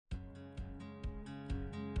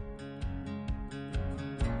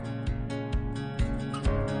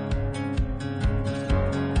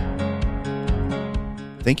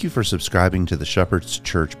Thank you for subscribing to the Shepherd's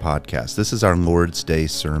Church podcast. This is our Lord's Day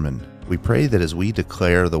sermon. We pray that as we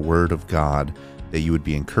declare the Word of God, that you would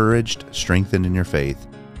be encouraged, strengthened in your faith,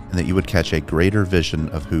 and that you would catch a greater vision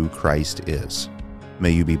of who Christ is.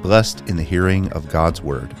 May you be blessed in the hearing of God's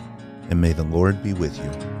Word, and may the Lord be with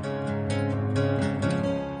you.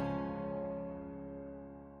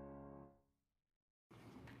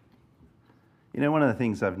 You know, one of the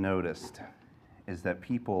things I've noticed is that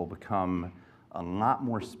people become a lot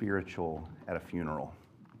more spiritual at a funeral.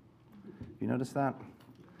 You notice that?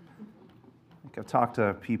 Like I've talked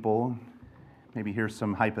to people, maybe here's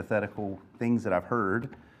some hypothetical things that I've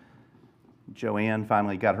heard. Joanne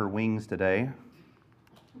finally got her wings today.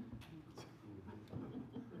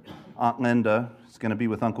 Aunt Linda is going to be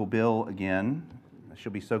with Uncle Bill again.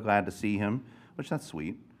 She'll be so glad to see him, which that's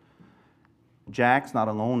sweet. Jack's not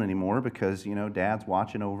alone anymore because, Dad's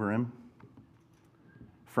watching over him.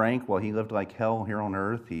 Frank, well, he lived like hell here on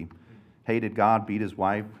earth. He hated God, beat his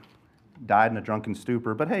wife, died in a drunken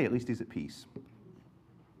stupor, but hey, at least he's at peace.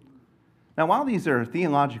 Now, while these are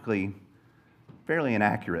theologically fairly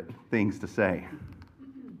inaccurate things to say,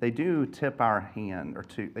 they do tip our hand,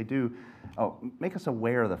 they do make us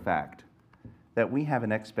aware of the fact that we have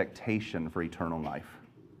an expectation for eternal life.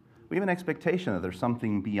 We have an expectation that there's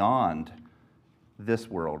something beyond this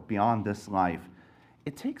world, beyond this life.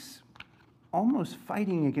 It takes almost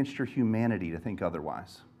fighting against your humanity to think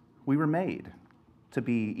otherwise. We were made to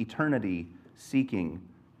be eternity-seeking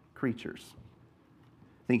creatures.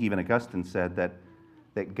 I think even Augustine said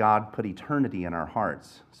that God put eternity in our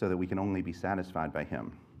hearts so that we can only be satisfied by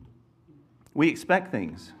Him. We expect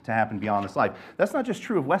things to happen beyond this life. That's not just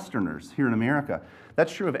true of Westerners here in America.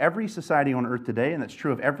 That's true of every society on earth today, and that's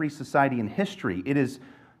true of every society in history. It is.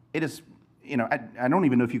 I don't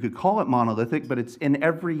even know if you could call it monolithic, but it's in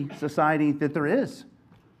every society that there is.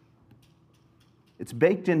 It's a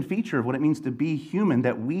baked-in feature of what it means to be human,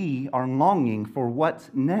 that we are longing for what's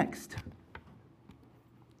next.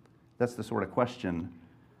 That's the sort of question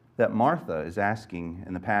that Martha is asking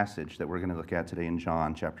in the passage that we're going to look at today in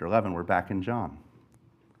John chapter 11. We're back in John.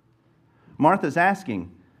 Martha's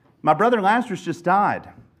asking, my brother Lazarus just died.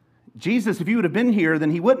 Jesus, if you would have been here, then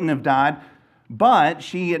he wouldn't have died. But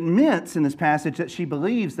she admits in this passage that she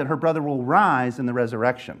believes that her brother will rise in the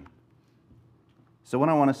resurrection. So what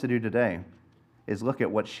I want us to do today is look at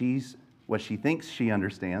what she thinks she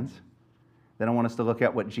understands. Then I want us to look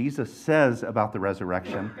at what Jesus says about the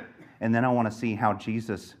resurrection. And then I want to see how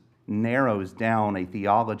Jesus narrows down a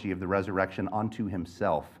theology of the resurrection onto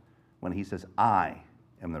himself when he says, I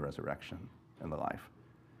am the resurrection and the life.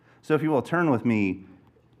 So if you will, turn with me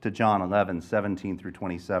to John 11, 17 through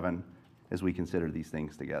 27. As we consider these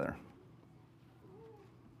things together.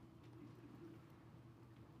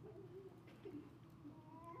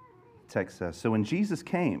 The text says, so when Jesus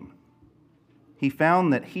came, he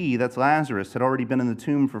found that that's Lazarus, had already been in the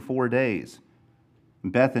tomb for 4 days.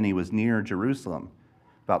 Bethany was near Jerusalem,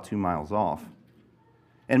 about 2 miles off.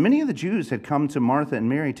 And many of the Jews had come to Martha and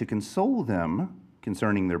Mary to console them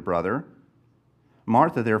concerning their brother.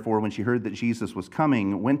 Martha, therefore, when she heard that Jesus was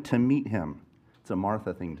coming, went to meet him. It's a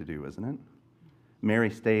Martha thing to do, isn't it? Mary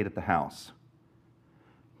stayed at the house.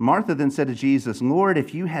 Martha then said to Jesus, Lord,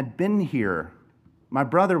 if you had been here, my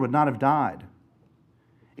brother would not have died.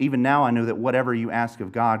 Even now I know that whatever you ask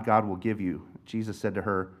of God, God will give you. Jesus said to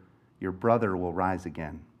her, your brother will rise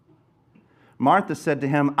again. Martha said to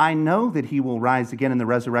him, I know that he will rise again in the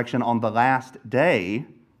resurrection on the last day.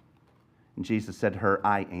 And Jesus said to her,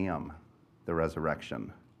 I am the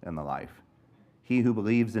resurrection and the life. He who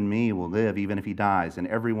believes in me will live even if he dies, and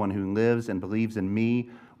everyone who lives and believes in me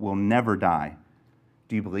will never die.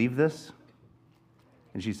 Do you believe this?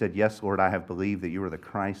 And she said, yes, Lord, I have believed that you are the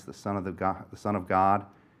Christ, the Son of God,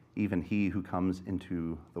 even he who comes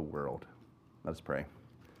into the world. Let us pray.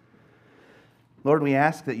 Lord, we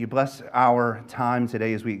ask that you bless our time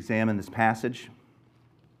today as we examine this passage.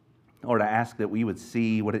 Lord, I ask that we would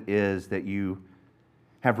see what it is that you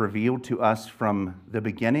have revealed to us from the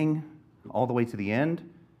beginning all the way to the end.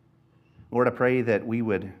 Lord, I pray that we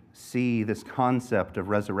would see this concept of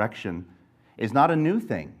resurrection is not a new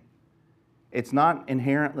thing. It's not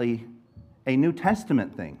inherently a New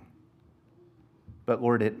Testament thing. But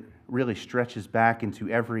Lord, it really stretches back into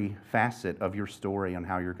every facet of your story on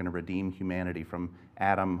how you're going to redeem humanity from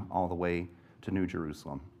Adam all the way to New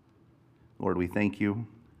Jerusalem. Lord, we thank you.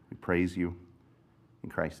 We praise you.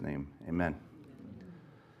 In Christ's name, amen.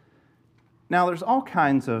 Now, there's all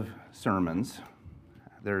kinds of sermons.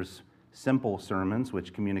 There's simple sermons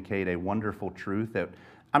which communicate a wonderful truth that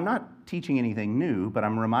I'm not teaching anything new, but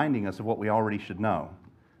I'm reminding us of what we already should know.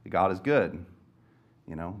 That God is good.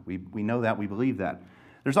 We know that, we believe that.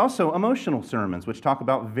 There's also emotional sermons, which talk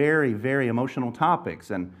about very, very emotional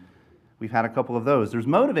topics, and we've had a couple of those. There's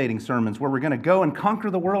motivating sermons where we're going to go and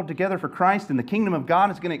conquer the world together for Christ, and the kingdom of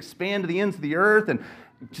God is going to expand to the ends of the earth, and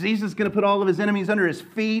Jesus is going to put all of his enemies under his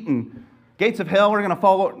feet, and gates of hell are going to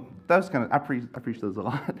fall. I preach those a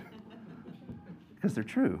lot because they're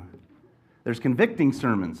true. There's convicting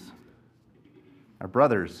sermons. Our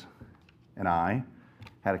brothers and I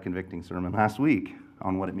had a convicting sermon last week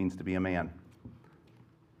on what it means to be a man.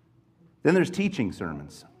 Then there's teaching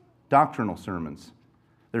sermons, doctrinal sermons.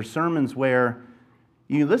 There's sermons where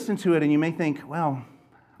you listen to it and you may think, well,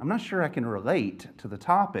 I'm not sure I can relate to the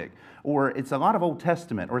topic, or it's a lot of Old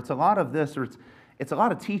Testament, or it's a lot of this, or it's a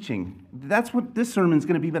lot of teaching. That's what this sermon's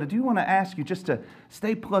going to be, but I do want to ask you just to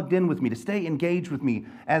stay plugged in with me, to stay engaged with me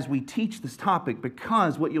as we teach this topic,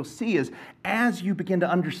 because what you'll see is as you begin to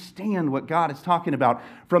understand what God is talking about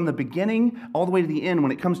from the beginning all the way to the end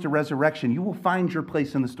when it comes to resurrection, you will find your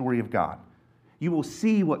place in the story of God. You will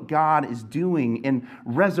see what God is doing in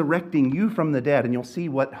resurrecting you from the dead, and you'll see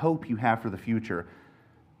what hope you have for the future.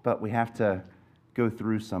 But we have to go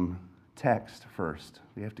through some text first.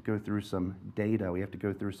 We have to go through some data. We have to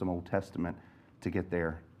go through some Old Testament to get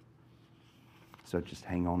there. So just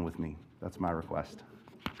hang on with me. That's my request.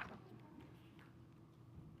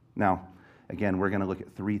 Now, again, we're going to look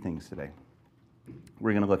at three things today.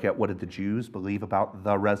 We're going to look at what did the Jews believe about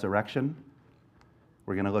the resurrection.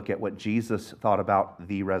 We're going to look at what Jesus thought about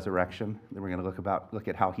the resurrection. Then we're going to look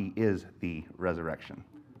at how he is the resurrection.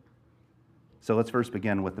 So let's first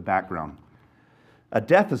begin with the background. A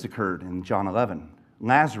death has occurred in John 11.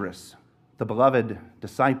 Lazarus, the beloved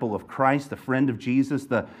disciple of Christ, the friend of Jesus,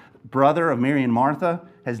 the brother of Mary and Martha,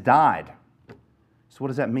 has died. So what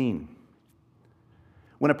does that mean?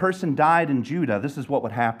 When a person died in Judah, this is what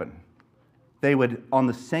would happen. They would, on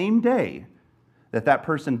the same day that that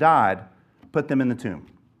person died, put them in the tomb.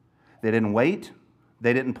 They didn't wait.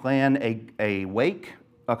 They didn't plan a wake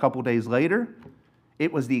a couple days later.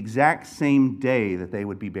 It was the exact same day that they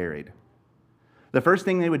would be buried. The first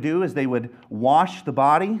thing they would do is they would wash the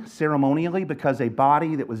body ceremonially, because a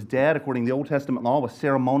body that was dead, according to the Old Testament law, was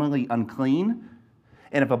ceremonially unclean.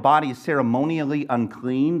 And if a body is ceremonially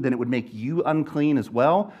unclean, then it would make you unclean as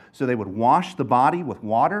well. So they would wash the body with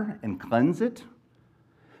water and cleanse it.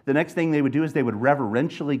 The next thing they would do is they would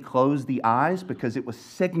reverentially close the eyes, because it was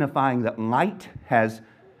signifying that light has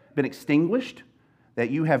been extinguished, that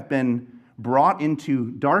you have been brought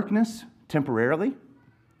into darkness temporarily.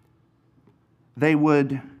 They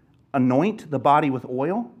would anoint the body with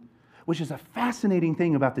oil, which is a fascinating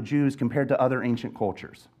thing about the Jews compared to other ancient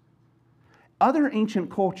cultures. Other ancient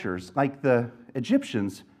cultures, like the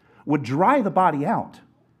Egyptians, would dry the body out.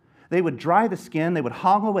 They would dry the skin, they would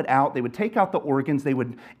hollow it out, they would take out the organs, they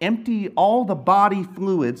would empty all the body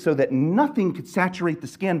fluid so that nothing could saturate the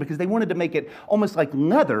skin, because they wanted to make it almost like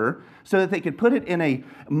leather so that they could put it in a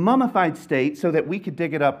mummified state so that we could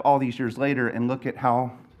dig it up all these years later and look at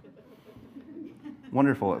how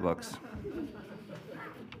wonderful it looks.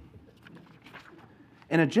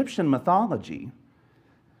 In Egyptian mythology,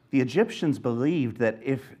 the Egyptians believed that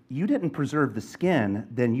if you didn't preserve the skin,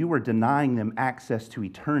 then you were denying them access to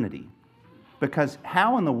eternity. Because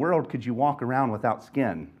how in the world could you walk around without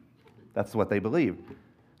skin? That's what they believed.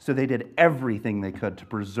 So they did everything they could to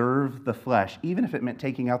preserve the flesh, even if it meant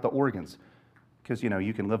taking out the organs. Because,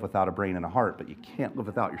 you can live without a brain and a heart, but you can't live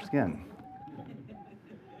without your skin.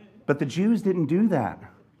 But the Jews didn't do that.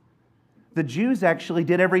 The Jews actually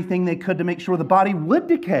did everything they could to make sure the body would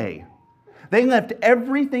decay. They left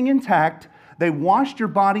everything intact. They washed your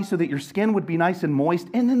body so that your skin would be nice and moist,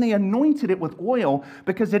 and then they anointed it with oil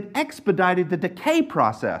because it expedited the decay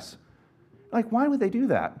process. Like, why would they do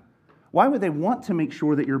that? Why would they want to make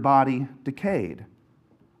sure that your body decayed?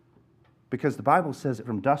 Because the Bible says that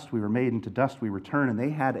from dust we were made, and to dust we return, and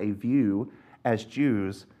they had a view as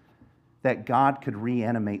Jews that God could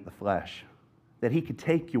reanimate the flesh, that he could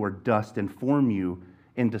take your dust and form you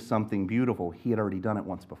into something beautiful. He had already done it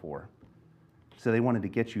once before. So they wanted to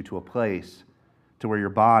get you to a place to where your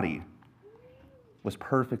body was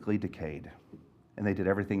perfectly decayed. And they did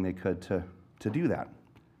everything they could to do that.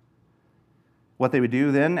 What they would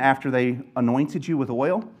do then, after they anointed you with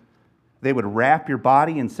oil, they would wrap your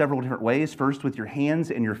body in several different ways. First with your hands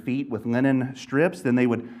and your feet with linen strips. Then they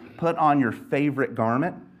would put on your favorite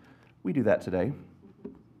garment. We do that today.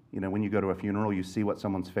 When you go to a funeral, you see what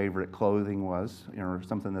someone's favorite clothing was, or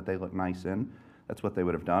something that they look nice in. That's what they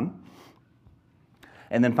would have done.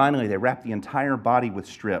 And then finally, they wrapped the entire body with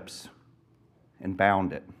strips and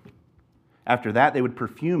bound it. After that, they would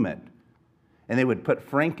perfume it, and they would put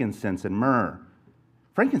frankincense and myrrh.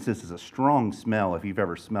 Frankincense is a strong smell if you've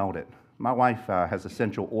ever smelled it. My wife has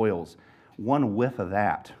essential oils. One whiff of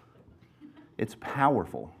that, it's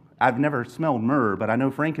powerful. I've never smelled myrrh, but I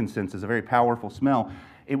know frankincense is a very powerful smell.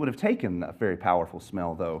 It would have taken a very powerful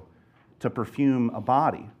smell, though, to perfume a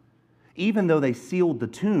body. Even though they sealed the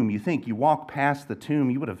tomb, you think you walk past the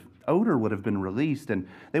tomb, odor would have been released, and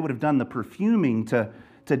they would have done the perfuming to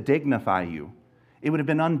dignify you. It would have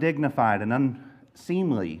been undignified and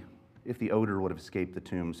unseemly if the odor would have escaped the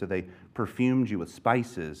tomb. So they perfumed you with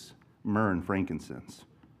spices, myrrh and frankincense.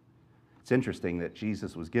 It's interesting that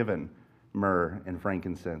Jesus was given myrrh and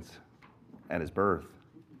frankincense at his birth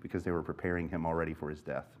because they were preparing him already for his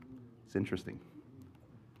death. It's interesting.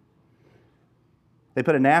 They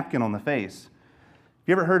put a napkin on the face. Have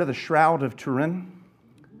you ever heard of the Shroud of Turin?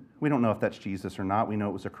 We don't know if that's Jesus or not. We know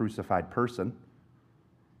it was a crucified person.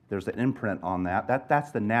 There's an imprint on that.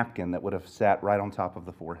 That's the napkin that would have sat right on top of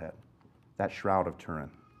the forehead. That Shroud of Turin.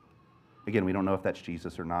 Again, we don't know if that's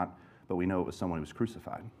Jesus or not, but we know it was someone who was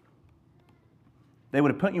crucified. They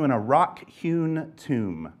would have put you in a rock-hewn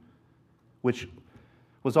tomb, which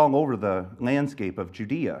was all over the landscape of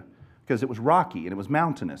Judea, because it was rocky and it was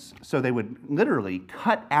mountainous. So they would literally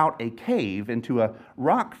cut out a cave into a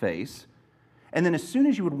rock face, and then as soon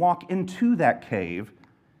as you would walk into that cave,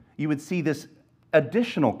 you would see this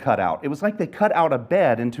additional cutout. It was like they cut out a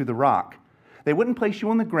bed into the rock. They wouldn't place you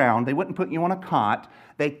on the ground. They wouldn't put you on a cot.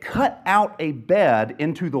 They cut out a bed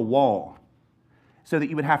into the wall so that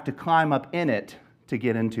you would have to climb up in it to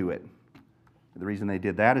get into it. The reason they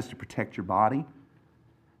did that is to protect your body.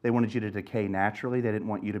 They wanted you to decay naturally. They didn't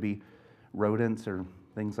want you to be rodents or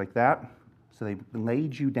things like that. So they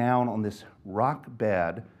laid you down on this rock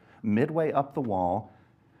bed midway up the wall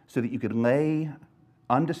so that you could lay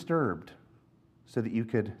undisturbed, so that you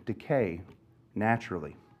could decay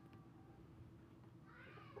naturally.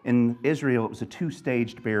 In Israel, it was a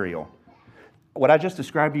two-staged burial. What I just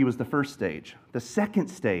described to you was the first stage. The second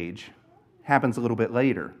stage happens a little bit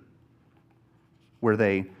later, where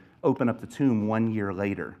they open up the tomb 1 year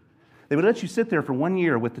later. They would let you sit there for 1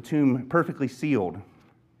 year with the tomb perfectly sealed,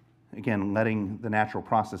 again, letting the natural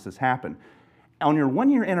processes happen. On your 1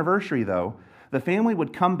 year anniversary, though, the family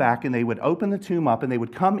would come back and they would open the tomb up and they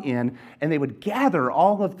would come in and they would gather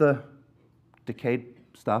all of the decayed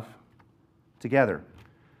stuff together.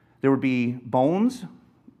 There would be bones,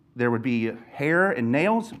 there would be hair and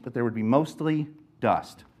nails, but there would be mostly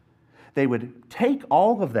dust. They would take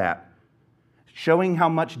all of that, showing how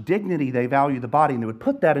much dignity they value the body, and they would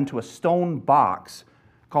put that into a stone box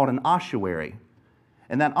called an ossuary.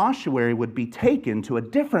 And that ossuary would be taken to a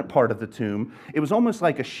different part of the tomb. It was almost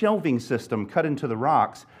like a shelving system cut into the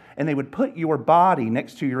rocks, and they would put your body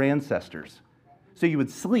next to your ancestors. So you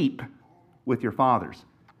would sleep with your fathers.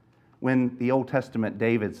 When the Old Testament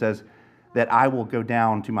David says that I will go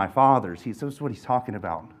down to my fathers, this is what he's talking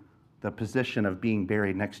about, the position of being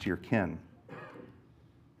buried next to your kin.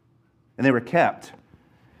 And they were kept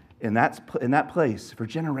in that place for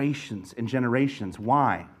generations and generations.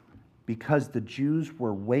 Why? Because the Jews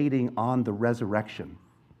were waiting on the resurrection.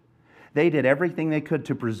 They did everything they could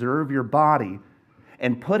to preserve your body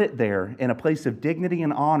and put it there in a place of dignity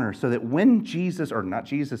and honor so that when Jesus, or not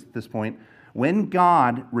Jesus at this point, when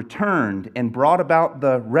God returned and brought about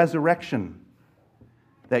the resurrection,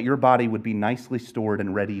 that your body would be nicely stored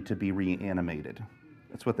and ready to be reanimated.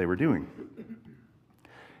 That's what they were doing.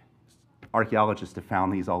 Archaeologists have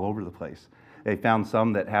found these all over the place. They found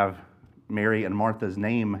some that have Mary and Martha's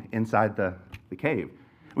name inside the cave.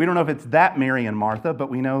 We don't know if it's that Mary and Martha, but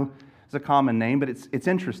we know it's a common name, but it's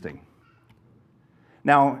interesting.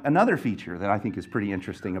 Now, another feature that I think is pretty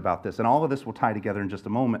interesting about this, and all of this will tie together in just a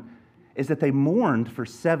moment, is that they mourned for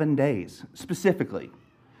 7 days, specifically.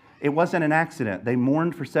 It wasn't an accident. They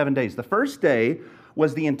mourned for 7 days. The first day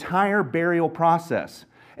was the entire burial process.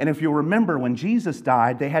 And if you'll remember, when Jesus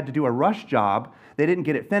died, they had to do a rush job. They didn't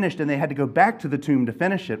get it finished, and they had to go back to the tomb to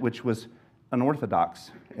finish it, which was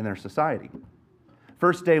unorthodox in their society.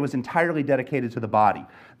 First day was entirely dedicated to the body.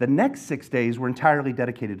 The next 6 days were entirely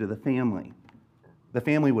dedicated to the family. The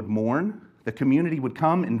family would mourn. The community would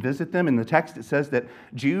come and visit them. In the text, it says that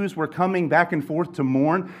Jews were coming back and forth to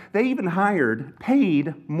mourn. They even hired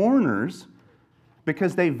paid mourners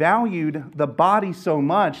because they valued the body so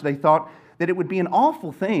much. They thought that it would be an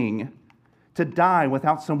awful thing to die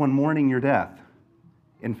without someone mourning your death.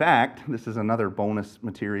 In fact, this is another bonus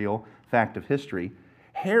material fact of history.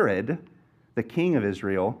 Herod, the king of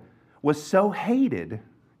Israel, was so hated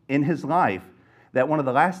in his life that one of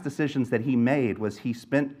the last decisions that he made was he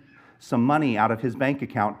spent some money out of his bank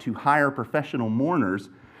account to hire professional mourners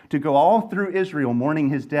to go all through Israel mourning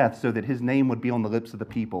his death so that his name would be on the lips of the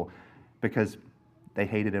people because they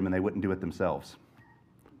hated him and they wouldn't do it themselves.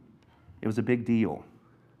 It was a big deal.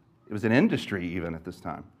 It was an industry even at this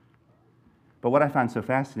time. But what I find so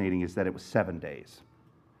fascinating is that it was 7 days.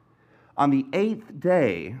 On the 8th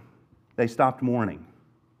day, they stopped mourning.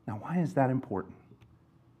 Now, why is that important?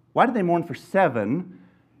 Why did they mourn for 7,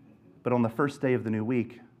 but on the first day of the new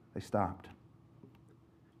week, they stopped?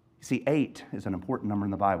 You see, 8 is an important number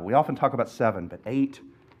in the Bible. We often talk about 7, but 8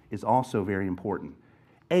 is also very important.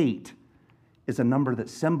 8 is a number that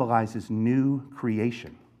symbolizes new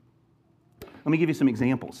creation. Let me give you some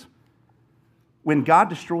examples. When God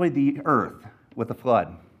destroyed the earth with a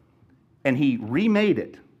flood, and he remade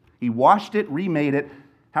it, he washed it, remade it,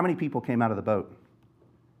 how many people came out of the boat?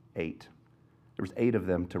 8. There was 8 of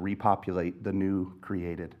them to repopulate the new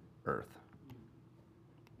created earth.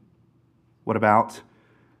 What about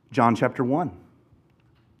John chapter 1?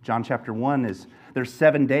 John chapter 1 is, there's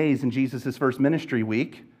 7 days in Jesus' first ministry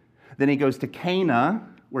week. Then he goes to Cana,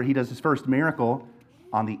 where he does his first miracle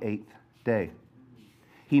on the 8th day.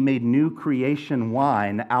 He made new creation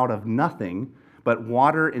wine out of nothing but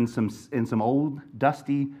water in some old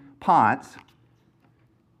dusty pots,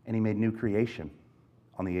 and he made new creation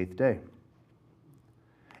on the 8th day.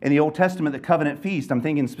 In the Old Testament, the covenant feast, I'm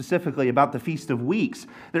thinking specifically about the Feast of Weeks.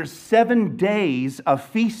 There's 7 days of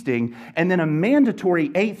feasting and then a mandatory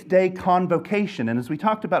 8th day convocation. And as we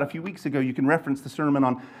talked about a few weeks ago, you can reference the sermon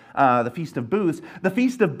on the Feast of Booths. The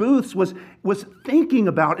Feast of Booths was thinking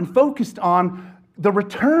about and focused on the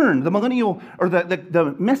return, the millennial or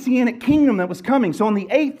the messianic kingdom that was coming. So on the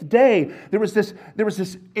 8th day, there was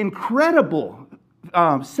this incredible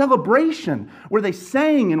celebration where they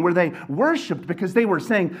sang and where they worshiped, because they were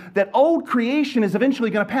saying that old creation is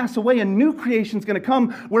eventually going to pass away and new creation is going to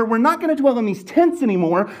come, where we're not going to dwell in these tents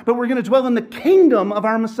anymore, but we're going to dwell in the kingdom of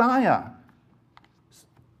our Messiah.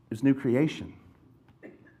 There's new creation.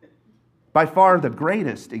 By far the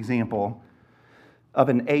greatest example of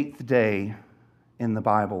an 8th day in the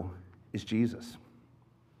Bible is Jesus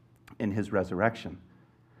in his resurrection.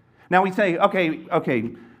 Now we say,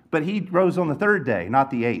 okay, but he rose on the 3rd day,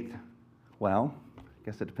 not the 8th. Well, I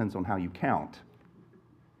guess it depends on how you count.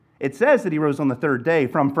 It says that he rose on the 3rd day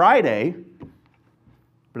from Friday,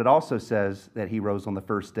 but it also says that he rose on the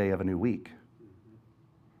first day of a new week.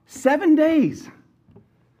 7 days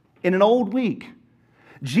in an old week.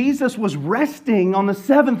 Jesus was resting on the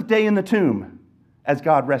 7th day in the tomb, as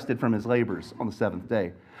God rested from his labors on the 7th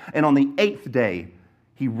day. And on the 8th day,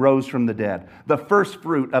 he rose from the dead, the first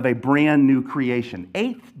fruit of a brand new creation.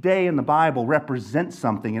 8th day in the Bible represents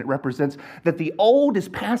something. It represents that the old is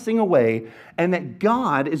passing away and that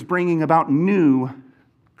God is bringing about new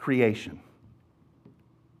creation.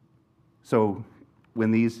 So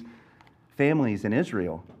when these families in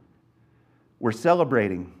Israel were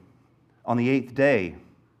celebrating on the 8th day,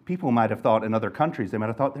 people might have thought in other countries, they might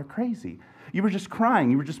have thought they're crazy. You were just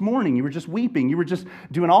crying, you were just mourning, you were just weeping, you were just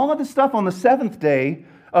doing all of this stuff on the 7th day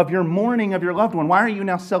of your mourning of your loved one. Why are you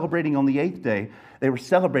now celebrating on the 8th day? They were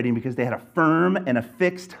celebrating because they had a firm and a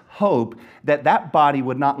fixed hope that that body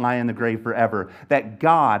would not lie in the grave forever, that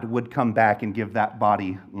God would come back and give that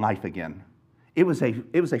body life again. It was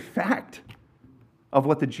a fact of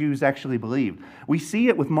what the Jews actually believed. We see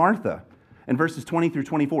it with Martha in verses 20 through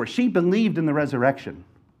 24. She believed in the resurrection.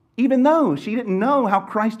 Even though she didn't know how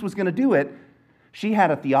Christ was going to do it, she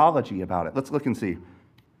had a theology about it. Let's look and see.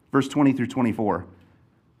 Verse 20 through 24.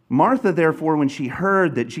 Martha, therefore, when she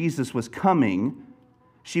heard that Jesus was coming,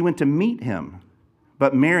 she went to meet him,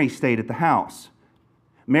 but Mary stayed at the house.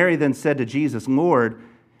 Mary then said to Jesus, Lord,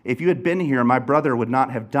 if you had been here, my brother would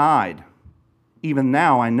not have died. Even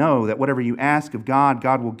now I know that whatever you ask of God,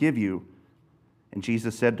 God will give you. And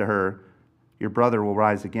Jesus said to her, your brother will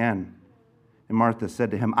rise again. And Martha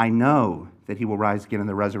said to him, I know that he will rise again in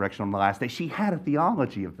the resurrection on the last day. She had a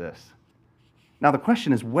theology of this. Now the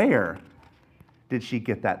question is, where did she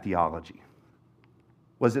get that theology?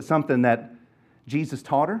 Was it something that Jesus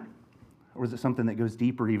taught her? Or was it something that goes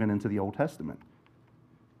deeper even into the Old Testament?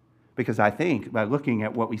 Because I think by looking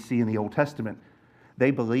at what we see in the Old Testament,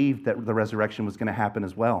 they believed that the resurrection was going to happen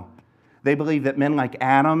as well. They believed that men like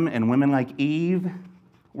Adam and women like Eve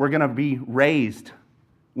were going to be raised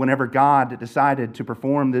whenever God decided to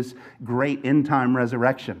perform this great end-time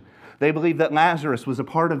resurrection. They believed that Lazarus was a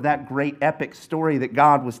part of that great epic story that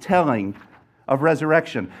God was telling of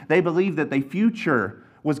resurrection. They believed that the future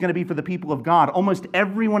was going to be for the people of God. Almost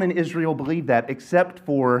everyone in Israel believed that, except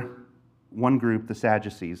for one group, the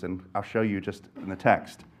Sadducees, and I'll show you just in the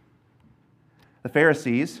text. The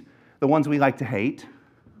Pharisees, the ones we like to hate,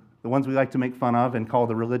 the ones we like to make fun of and call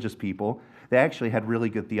the religious people, they actually had really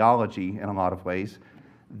good theology in a lot of ways.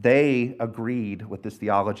 They agreed with this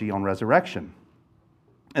theology on resurrection.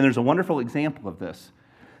 And there's a wonderful example of this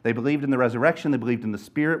They believed in the resurrection. They believed in the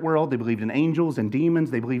spirit world. They believed in angels and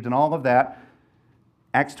demons. They believed in all of that.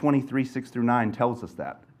 Acts 23, 6 through 9 tells us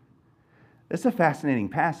that. This is a fascinating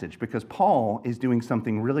passage because Paul is doing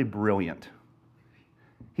something really brilliant.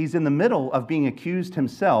 He's in the middle of being accused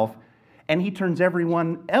himself, and he turns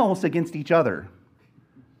everyone else against each other.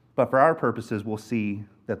 But for our purposes, we'll see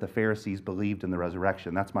that the Pharisees believed in the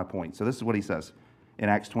resurrection. That's my point. So this is what he says in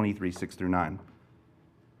Acts 23, 6 through 9.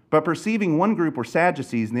 But perceiving one group were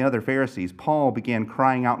Sadducees and the other Pharisees, Paul began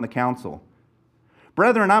crying out in the council,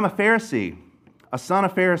 "Brethren, I'm a Pharisee, a son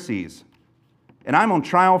of Pharisees, and I'm on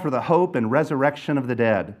trial for the hope and resurrection of the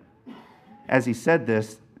dead." As he said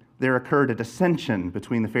this, there occurred a dissension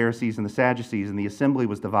between the Pharisees and the Sadducees, and the assembly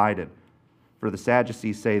was divided. For the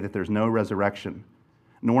Sadducees say that there's no resurrection,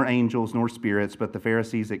 nor angels, nor spirits, but the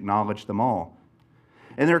Pharisees acknowledge them all.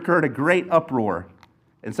 And there occurred a great uproar.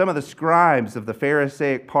 And some of the scribes of the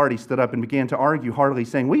Pharisaic party stood up and began to argue heartily,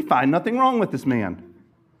 saying, "We find nothing wrong with this man.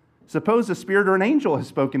 Suppose a spirit or an angel has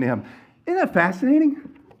spoken to him." Isn't that fascinating?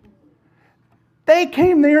 They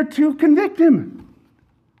came there to convict him,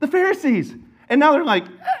 the Pharisees. And now they're like,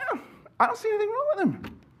 I don't see anything wrong with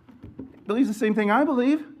him. He believes the same thing I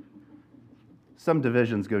believe. Some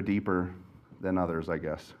divisions go deeper than others, I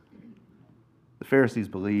guess. The Pharisees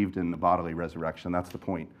believed in the bodily resurrection. That's the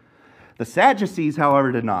point. The Sadducees,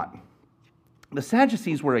 however, did not. The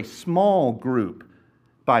Sadducees were a small group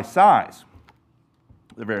by size,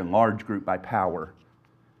 a very large group by power.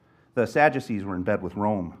 The Sadducees were in bed with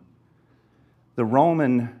Rome. The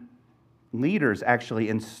Roman leaders actually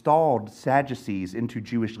installed Sadducees into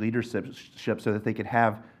Jewish leadership so that they could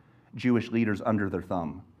have Jewish leaders under their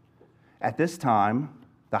thumb. At this time,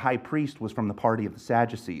 the high priest was from the party of the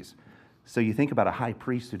Sadducees. So you think about a high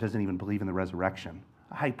priest who doesn't even believe in the resurrection,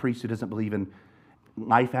 a high priest who doesn't believe in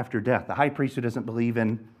life after death, a high priest who doesn't believe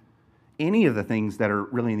in any of the things that are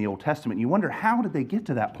really in the Old Testament. You wonder, how did they get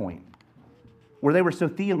to that point where they were so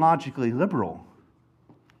theologically liberal?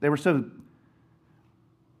 They were so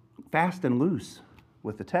fast and loose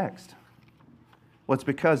with the text. Well, it's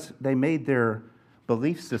because they made their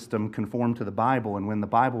belief system conform to the Bible, and when the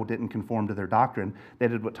Bible didn't conform to their doctrine, they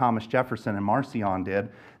did what Thomas Jefferson and Marcion did.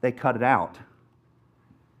 They cut it out.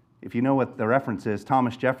 If you know what the reference is,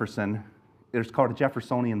 Thomas Jefferson, it's called a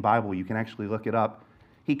Jeffersonian Bible. You can actually look it up.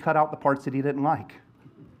 He cut out the parts that he didn't like,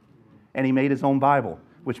 and he made his own Bible,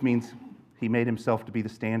 which means he made himself to be the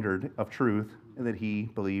standard of truth, and that he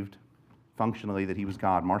believed functionally that he was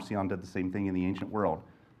God. Marcion did the same thing in the ancient world.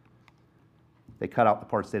 They cut out the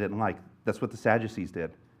parts they didn't like. That's what the Sadducees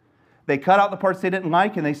did. They cut out the parts they didn't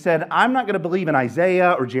like, and they said, I'm not going to believe in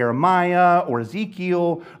Isaiah or Jeremiah or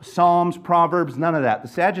Ezekiel, Psalms, Proverbs, none of that. The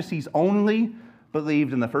Sadducees only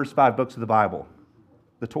believed in the first 5 books of the Bible,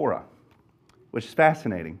 the Torah, which is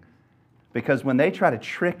fascinating, because when they try to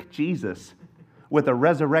trick Jesus with a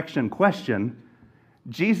resurrection question,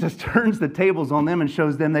 Jesus turns the tables on them and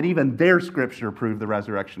shows them that even their scripture proved the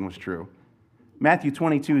resurrection was true. Matthew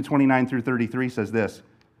 22, 29 through 33 says this,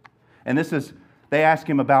 and this is, they ask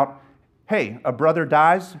him about, hey, a brother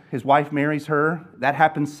dies, his wife marries her, that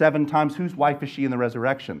happens 7 times, whose wife is she in the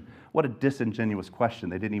resurrection? What a disingenuous question.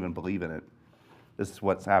 They didn't even believe in it. This is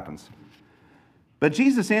what happens. But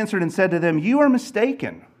Jesus answered and said to them, you are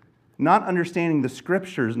mistaken, not understanding the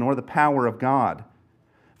scriptures nor the power of God.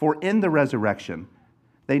 For in the resurrection,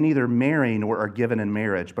 they neither marry nor are given in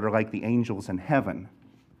marriage, but are like the angels in heaven.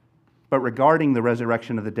 But regarding the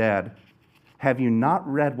resurrection of the dead, have you not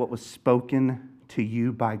read what was spoken to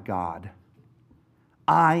you by God?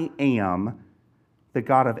 I am the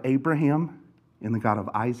God of Abraham, and the God of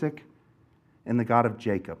Isaac, and the God of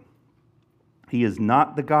Jacob. He is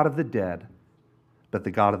not the God of the dead, but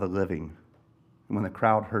the God of the living. And when the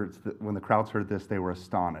crowds heard this, they were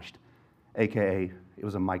astonished. AKA, it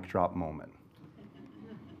was a mic drop moment.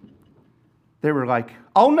 They were like,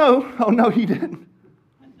 oh no, he didn't.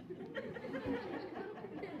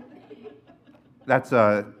 That's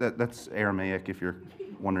Aramaic, if you're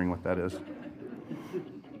wondering what that is.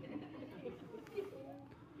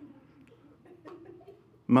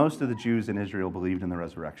 Most of the Jews in Israel believed in the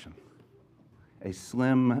resurrection. A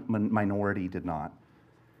slim minority did not.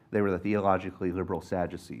 They were the theologically liberal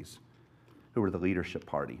Sadducees, who were the leadership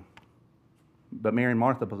party. But Mary and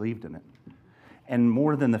Martha believed in it. And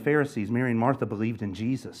more than the Pharisees, Mary and Martha believed in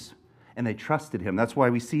Jesus, and they trusted him. That's why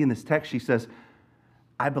we see in this text, she says,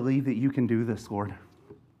 I believe that you can do this, Lord.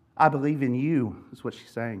 I believe in you, is what she's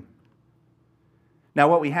saying. Now,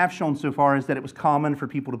 what we have shown so far is that it was common for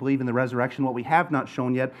people to believe in the resurrection. What we have not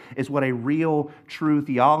shown yet is what a real, true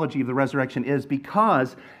theology of the resurrection is,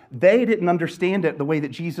 because they didn't understand it the way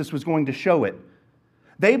that Jesus was going to show it.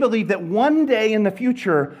 They believed that one day in the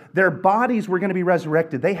future, their bodies were going to be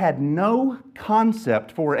resurrected. They had no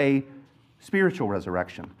concept for a spiritual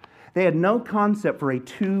resurrection. They had no concept for a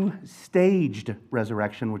two-staged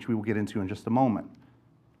resurrection, which we will get into in just a moment.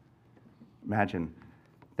 Imagine,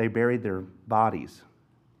 they buried their bodies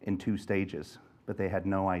in two stages, but they had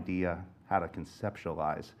no idea how to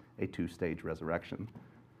conceptualize a two-stage resurrection.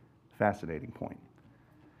 Fascinating point.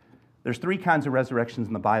 There's three kinds of resurrections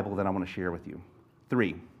in the Bible that I want to share with you.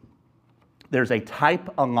 Three. There's a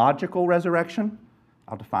typological resurrection.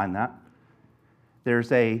 I'll define that.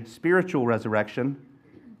 There's a spiritual resurrection,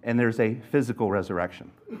 and there's a physical resurrection.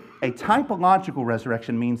 A typological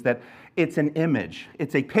resurrection means that it's an image,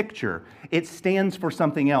 it's a picture, it stands for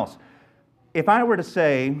something else. If I were to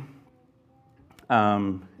say,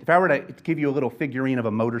 if I were to give you a little figurine of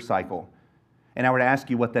a motorcycle, and I were to ask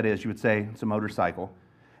you what that is, you would say, it's a motorcycle.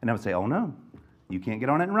 And I would say, oh no, you can't get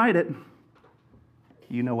on it and ride it.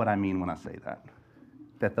 You know what I mean when I say that.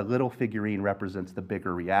 That the little figurine represents the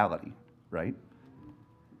bigger reality, right?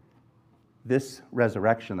 This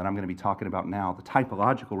resurrection that I'm going to be talking about now, the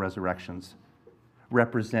typological resurrections,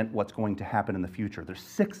 represent what's going to happen in the future. There's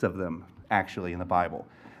 6 of them, actually, in the Bible.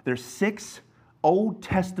 There's 6 Old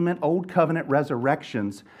Testament, Old Covenant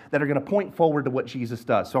resurrections that are going to point forward to what Jesus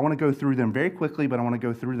does. So I want to go through them very quickly, but I want to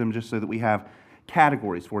go through them just so that we have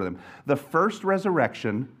categories for them. The first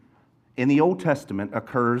resurrection in the Old Testament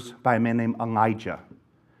occurs by a man named Elijah.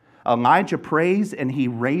 Elijah prays and he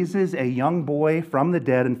raises a young boy from the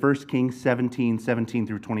dead in 1 Kings 17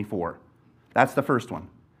 through 24. That's the first one.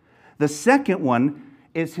 The second one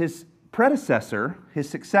is his predecessor, his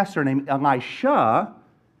successor named Elisha.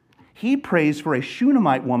 He prays for a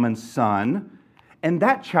Shunammite woman's son, and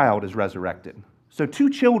that child is resurrected. So 2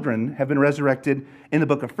 children have been resurrected in the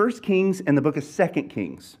book of 1 Kings and the book of 2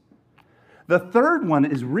 Kings. The third one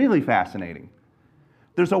is really fascinating.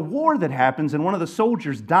 There's a war that happens and one of the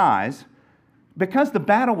soldiers dies. Because the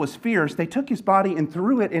battle was fierce, they took his body and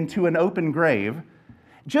threw it into an open grave.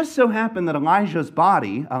 Just so happened that Elisha's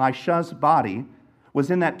body,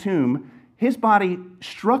 was in that tomb. His body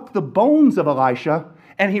struck the bones of Elisha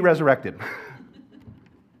and he resurrected.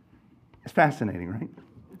 It's fascinating, right?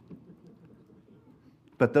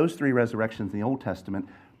 But those 3 resurrections in the Old Testament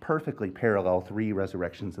perfectly parallel 3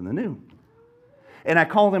 resurrections in the New. And I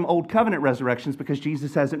call them Old Covenant resurrections because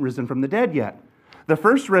Jesus hasn't risen from the dead yet. The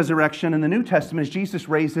first resurrection in the New Testament is Jesus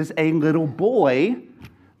raises a little boy,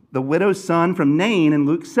 the widow's son from Nain in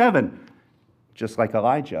Luke 7, just like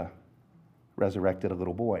Elijah resurrected a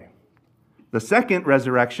little boy. The second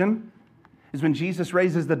resurrection is when Jesus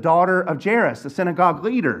raises the daughter of Jairus, the synagogue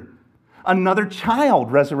leader. Another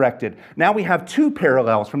child resurrected. Now we have 2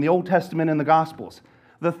 parallels from the Old Testament and the Gospels.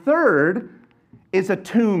 The third is a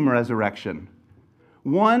tomb resurrection.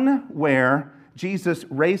 One where Jesus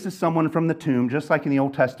raises someone from the tomb, just like in the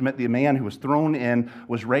Old Testament, the man who was thrown in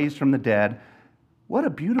was raised from the dead. What a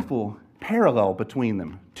beautiful parallel between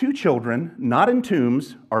them. 2 children, not in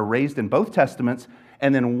tombs, are raised in both Testaments,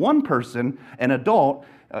 and then one person, an adult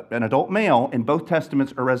male, in both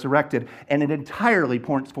Testaments are resurrected, and it entirely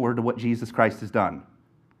points forward to what Jesus Christ has done.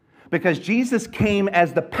 Because Jesus came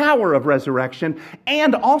as the power of resurrection,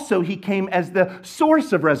 and also he came as the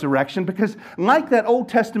source of resurrection, because like that Old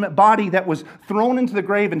Testament body that was thrown into the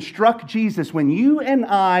grave and struck Jesus, when you and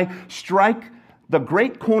I strike the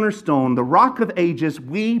great cornerstone, the rock of ages,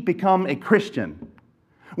 we become a Christian.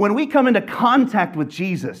 When we come into contact with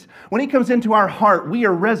Jesus, when he comes into our heart, we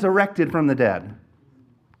are resurrected from the dead.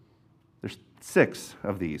 There's 6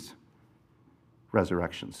 of these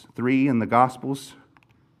resurrections. 3 in the Gospels,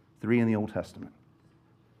 3 in the Old Testament.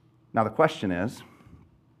 Now the question is,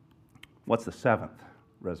 what's the 7th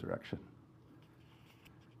resurrection?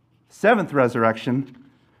 7th resurrection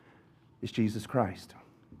is Jesus Christ,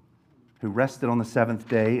 who rested on the 7th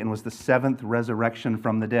day and was the 7th resurrection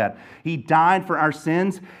from the dead. He died for our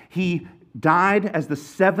sins. He died as the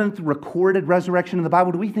 7th recorded resurrection in the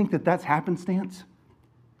Bible. Do we think that that's happenstance?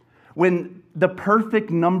 When the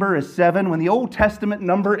perfect number is 7, when the Old Testament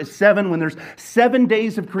number is 7, when there's 7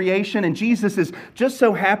 days of creation and Jesus is just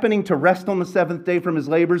so happening to rest on the 7th day from his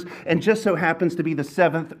labors and just so happens to be the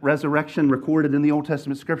 7th resurrection recorded in the Old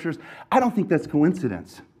Testament scriptures, I don't think that's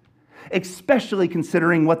coincidence. Especially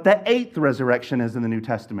considering what the 8th resurrection is in the New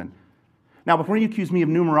Testament. Now, before you accuse me of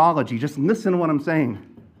numerology, just listen to what I'm saying.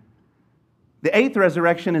 The 8th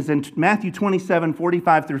resurrection is in Matthew 27,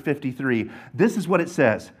 45 through 53. This is what it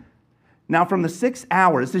says. Now from the 6th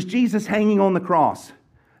hour, this is Jesus hanging on the cross,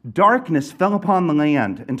 darkness fell upon the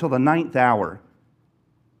land until the 9th hour.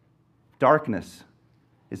 Darkness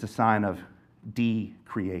is a sign of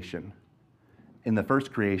decreation. In the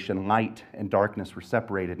first creation, light and darkness were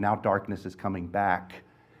separated. Now darkness is coming back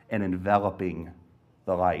and enveloping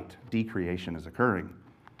the light. Decreation is occurring.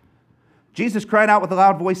 Jesus cried out with a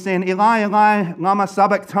loud voice, saying, Eli, Eli, lama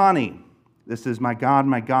sabachthani. This is, my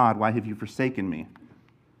God, why have you forsaken me?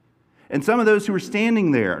 And some of those who were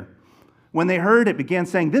standing there, when they heard it, began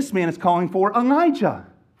saying, this man is calling for Elijah.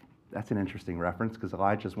 That's an interesting reference, because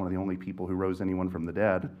Elijah is one of the only people who rose anyone from the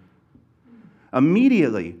dead.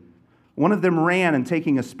 Immediately, one of them ran, and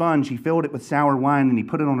taking a sponge, he filled it with sour wine, and he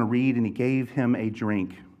put it on a reed, and he gave him a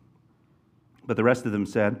drink. But the rest of them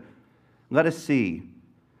said, let us see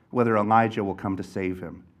whether Elijah will come to save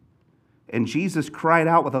him. And Jesus cried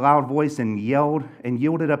out with a loud voice and yelled and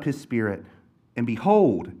yielded up his spirit. And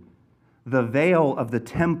behold, the veil of the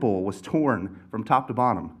temple was torn from top to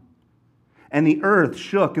bottom. And the earth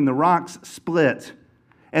shook and the rocks split.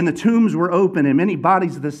 And the tombs were open, and many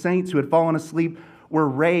bodies of the saints who had fallen asleep were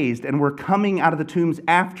raised and were coming out of the tombs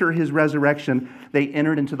after his resurrection. They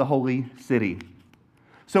entered into the holy city.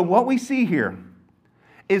 So what we see here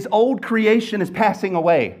is old creation is passing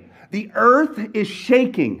away. The earth is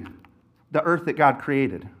shaking, the earth that God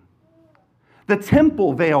created. The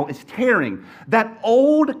temple veil is tearing. That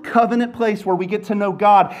old covenant place where we get to know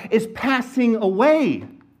God is passing away.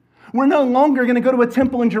 We're no longer going to go to a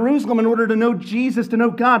temple in Jerusalem in order to know Jesus, to know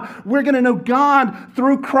God. We're going to know God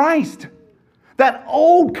through Christ. That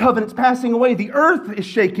old covenant's passing away. The earth is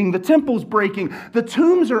shaking. The temple's breaking. The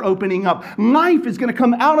tombs are opening up. Life is going to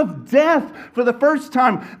come out of death for the first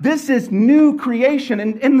time. This is new creation,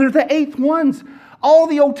 and they're the eighth ones. All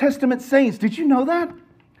the Old Testament saints, did you know that?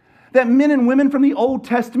 That men and women from the Old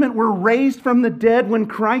Testament were raised from the dead when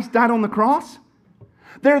Christ died on the cross?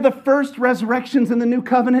 They're the first resurrections in the New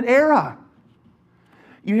Covenant era.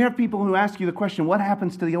 You have people who ask you the question, what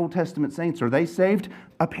happens to the Old Testament saints? Are they saved?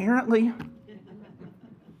 Apparently.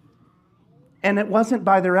 And it wasn't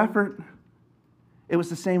by their effort. It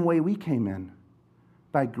was the same way we came in.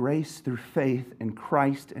 By grace through faith in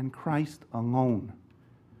Christ and Christ alone.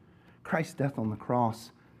 Christ's death on the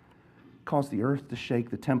cross caused the earth to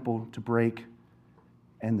shake, the temple to break,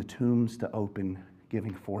 and the tombs to open,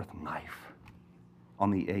 giving forth life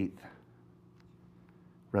on the eighth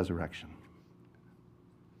resurrection.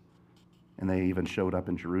 And they even showed up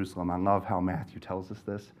in Jerusalem. I love how Matthew tells us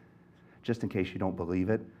this. Just in case you don't believe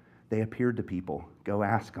it, they appeared to people. Go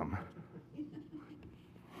ask them.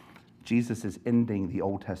 Jesus is ending the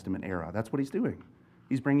Old Testament era. That's what he's doing.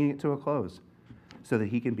 He's bringing it to a close so that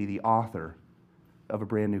he can be the author of a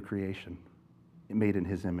brand new creation made in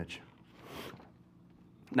his image.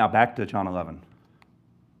 Now back to John 11.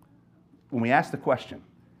 When we ask the question,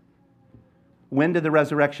 when did the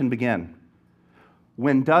resurrection begin?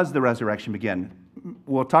 When does the resurrection begin?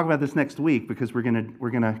 We'll talk about this next week because we're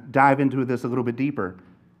gonna dive into this a little bit deeper.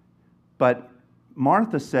 But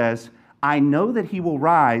Martha says, I know that he will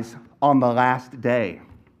rise on the last day.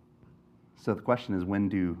 So the question is, when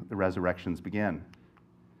do the resurrections begin?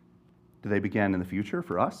 Do they begin in the future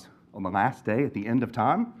for us, on the last day, at the end of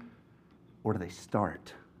time? Or do they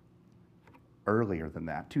start earlier than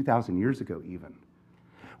that, 2,000 years ago even?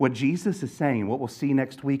 What Jesus is saying, what we'll see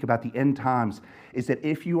next week about the end times, is that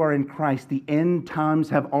if you are in Christ, the end times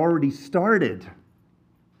have already started.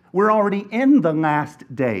 We're already in the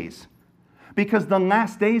last days. Because the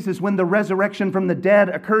last days is when the resurrection from the dead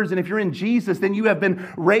occurs. And if you're in Jesus, then you have been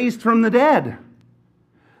raised from the dead.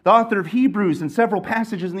 The author of Hebrews and several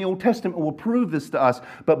passages in the Old Testament will prove this to us.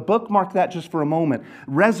 But bookmark that just for a moment.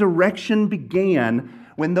 Resurrection began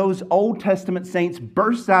when those Old Testament saints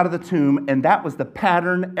burst out of the tomb, and that was the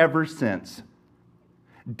pattern ever since.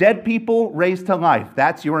 Dead people raised to life.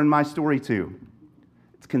 That's your and my story too.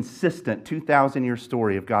 It's consistent 2,000-year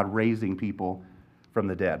story of God raising people from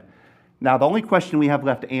the dead. Now, the only question we have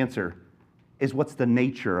left to answer is what's the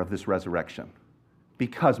nature of this resurrection?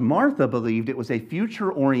 Because Martha believed it was a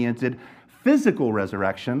future-oriented physical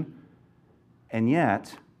resurrection, and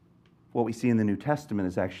yet what we see in the New Testament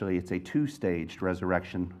is actually it's a two-staged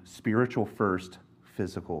resurrection, spiritual first,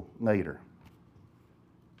 physical later.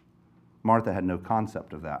 Martha had no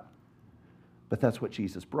concept of that, but that's what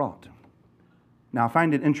Jesus brought. Now, I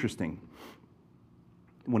find it interesting.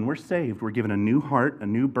 When we're saved, we're given a new heart, a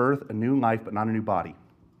new birth, a new life, but not a new body.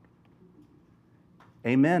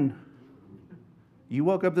 Amen. You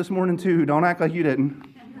woke up this morning too. Don't act like you didn't.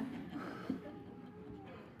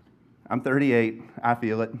 I'm 38. I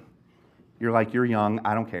feel it. You're like, you're young.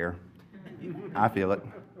 I don't care. I feel it.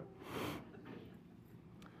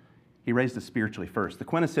 He raised us spiritually first. The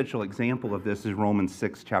quintessential example of this is Romans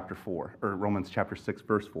chapter 6,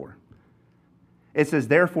 verse 4. It says,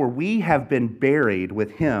 therefore, we have been buried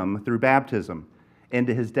with him through baptism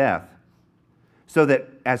into his death, so that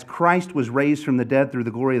as Christ was raised from the dead through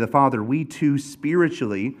the glory of the Father, we too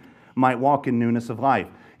spiritually might walk in newness of life.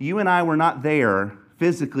 You and I were not there,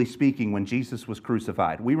 physically speaking, when Jesus was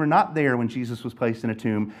crucified. We were not there when Jesus was placed in a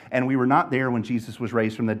tomb, and we were not there when Jesus was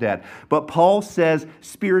raised from the dead. But Paul says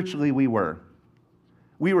spiritually we were.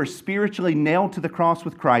 We were spiritually nailed to the cross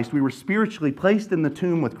with Christ. We were spiritually placed in the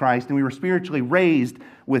tomb with Christ, and we were spiritually raised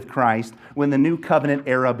with Christ when the new covenant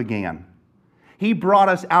era began. He brought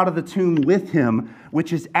us out of the tomb with him,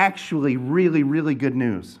 which is actually really, really good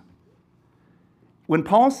news. When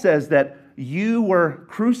Paul says that you were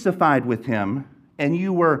crucified with him and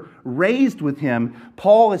you were raised with him,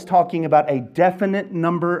 Paul is talking about a definite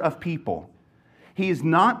number of people. He is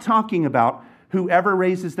not talking about whoever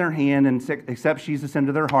raises their hand and accepts Jesus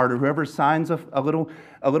into their heart, or whoever signs a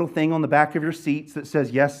little thing on the back of your seats that says,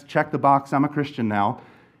 yes, check the box, I'm a Christian now.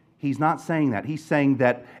 He's not saying that. He's saying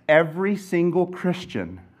that every single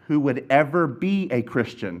Christian who would ever be a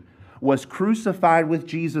Christian was crucified with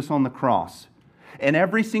Jesus on the cross. And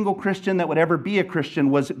every single Christian that would ever be a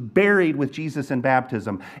Christian was buried with Jesus in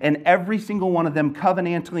baptism. And every single one of them,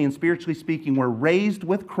 covenantally and spiritually speaking, were raised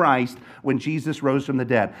with Christ when Jesus rose from the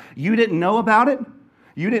dead. You didn't know about it.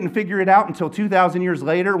 You didn't figure it out until 2,000 years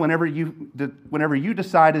later whenever you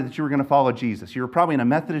decided that you were going to follow Jesus. You were probably in a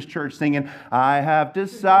Methodist church singing, I have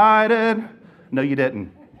decided. No, you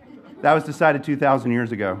didn't. That was decided 2,000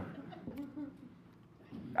 years ago.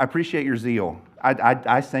 I appreciate your zeal.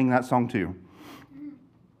 I sang that song too.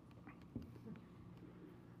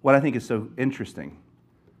 What I think is so interesting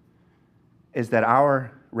is that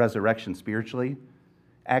our resurrection spiritually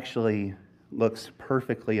actually looks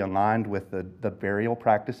perfectly aligned with the burial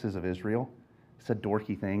practices of Israel. It's a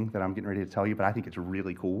dorky thing that I'm getting ready to tell you, but I think it's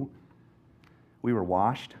really cool. We were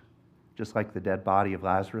washed, just like the dead body of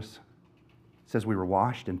Lazarus. It says we were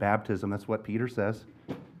washed in baptism. That's what Peter says.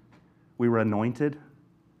 We were anointed,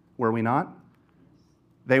 were we not?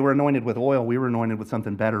 They were anointed with oil. We were anointed with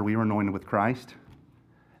something better. We were anointed with Christ.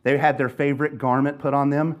 They had their favorite garment put on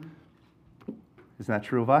them. Isn't that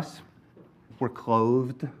true of us? We're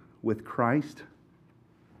clothed with Christ.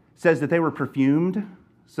 It says that they were perfumed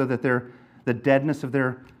so that the deadness of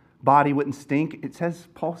their body wouldn't stink.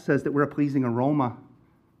 Paul says that we're a pleasing aroma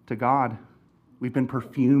to God. We've been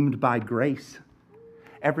perfumed by grace.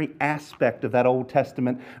 Every aspect of that Old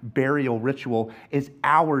Testament burial ritual is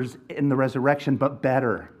ours in the resurrection, but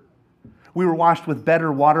better. We were washed with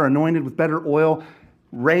better water, anointed with better oil,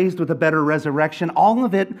 raised with a better resurrection. All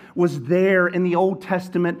of it was there in the Old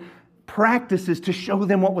Testament practices to show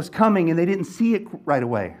them what was coming, and they didn't see it right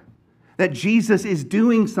away. That Jesus is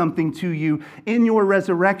doing something to you in your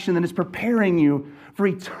resurrection that is preparing you for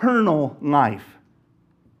eternal life.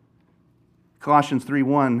 Colossians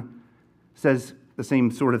 3:1 says the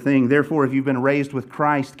same sort of thing. Therefore, if you've been raised with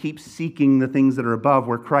Christ, keep seeking the things that are above,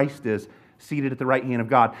 where Christ is, seated at the right hand of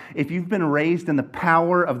God. If you've been raised in the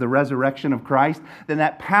power of the resurrection of Christ, then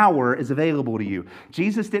that power is available to you.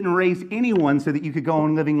 Jesus didn't raise anyone so that you could go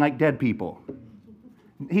on living like dead people.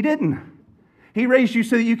 He didn't. He raised you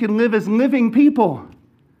so that you can live as living people.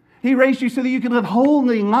 He raised you so that you can live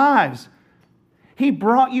holy lives. He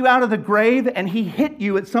brought you out of the grave, and He hit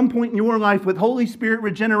you at some point in your life with Holy Spirit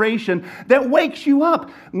regeneration that wakes you up.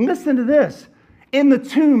 Listen to this. In the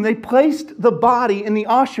tomb, they placed the body in the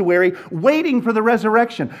ossuary, waiting for the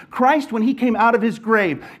resurrection. Christ, when He came out of His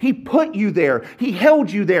grave, He put you there. He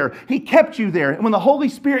held you there. He kept you there. And when the Holy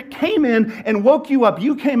Spirit came in and woke you up,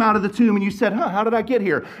 you came out of the tomb and you said, how did I get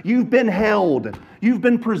here? You've been held. You've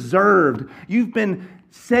been preserved. You've been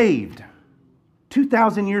saved.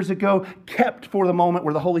 2,000 years ago, kept for the moment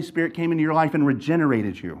where the Holy Spirit came into your life and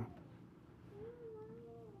regenerated you.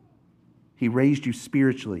 He raised you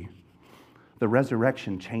spiritually. The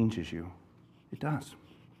resurrection changes you. It does.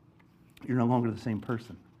 You're no longer the same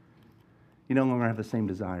person. You no longer have the same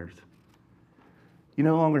desires. You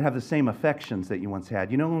no longer have the same affections that you once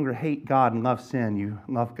had. You no longer hate God and love sin. You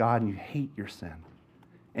love God and you hate your sin.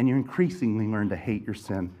 And you increasingly learn to hate your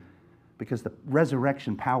sin because the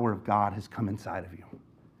resurrection power of God has come inside of you.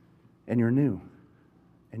 And you're new.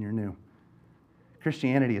 And you're new.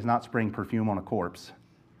 Christianity is not spraying perfume on a corpse.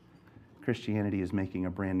 Christianity is making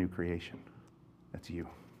a brand new creation. That's you.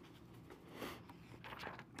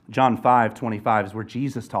 John 5:25 is where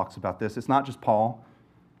Jesus talks about this. It's not just Paul.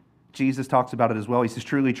 Jesus talks about it as well. He says,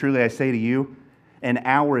 truly, truly, I say to you, an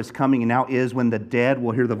hour is coming and now is when the dead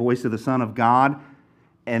will hear the voice of the Son of God,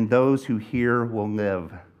 and those who hear will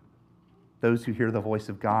live. Those who hear the voice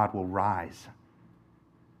of God will rise,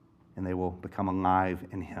 and they will become alive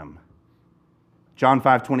in Him. John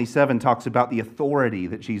 5:27 talks about the authority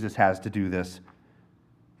that Jesus has to do this.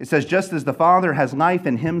 It says, just as the Father has life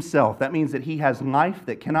in himself. That means that he has life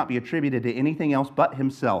that cannot be attributed to anything else but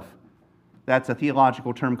himself. That's a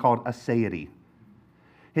theological term called aseity.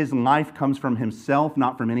 His life comes from himself,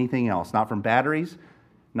 not from anything else. Not from batteries,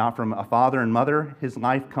 not from a father and mother. His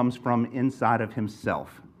life comes from inside of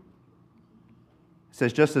himself. It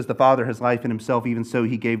says, just as the Father has life in himself, even so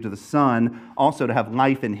he gave to the Son also to have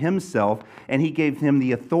life in himself, and he gave him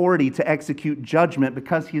the authority to execute judgment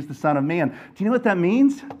because he is the Son of Man. Do you know what that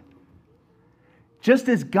means? Just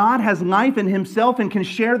as God has life in himself and can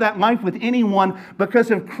share that life with anyone because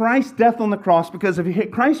of Christ's death on the cross, because of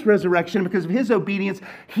Christ's resurrection, because of his obedience,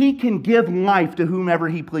 he can give life to whomever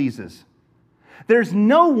he pleases. There's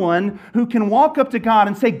no one who can walk up to God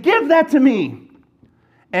and say, give that to me.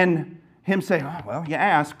 And him say, oh, well, you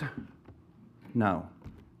asked. No.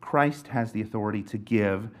 Christ has the authority to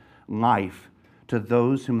give life to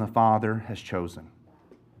those whom the Father has chosen.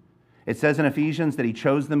 It says in Ephesians that he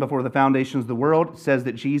chose them before the foundations of the world. It says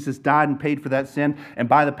that Jesus died and paid for that sin. And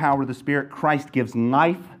by the power of the Spirit, Christ gives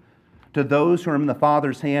life to those who are in the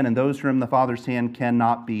Father's hand, and those who are in the Father's hand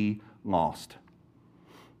cannot be lost.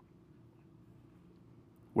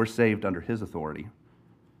 We're saved under his authority.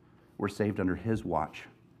 We're saved under his watch.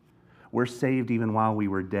 We're saved even while we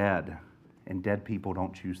were dead, and dead people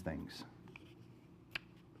don't choose things.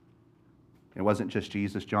 It wasn't just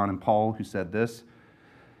Jesus, John, and Paul who said this.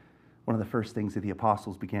 One of the first things that the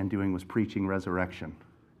apostles began doing was preaching resurrection.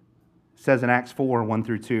 It says in Acts 4, 1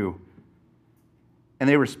 through 2, and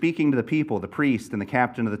they were speaking to the people, the priest and the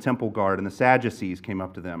captain of the temple guard, and the Sadducees came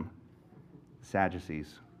up to them.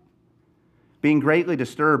 Sadducees. Being greatly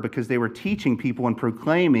disturbed because they were teaching people and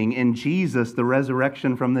proclaiming in Jesus the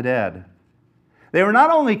resurrection from the dead. They were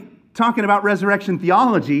not only talking about resurrection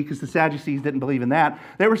theology, because the Sadducees didn't believe in that,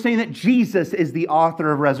 they were saying that Jesus is the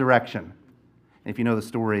author of resurrection. And if you know the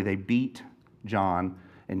story, they beat John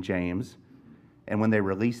and James, and when they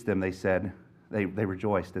released them, they said, they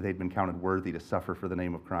rejoiced that they'd been counted worthy to suffer for the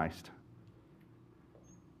name of Christ.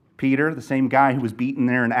 Peter, the same guy who was beaten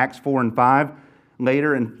there in Acts 4 and 5,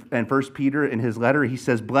 later in 1 Peter, in his letter, he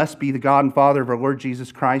says, blessed be the God and Father of our Lord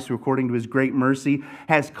Jesus Christ, who according to his great mercy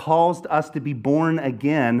has caused us to be born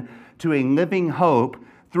again to a living hope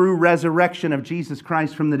through resurrection of Jesus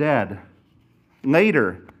Christ from the dead.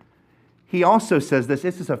 Later, he also says this.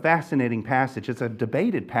 This is a fascinating passage. It's a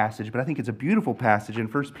debated passage, but I think it's a beautiful passage. In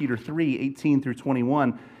 1 Peter 3, 18 through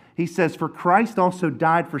 21, he says, for Christ also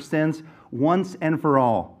died for sins once and for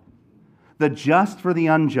all, the just for the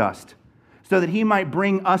unjust, so that he might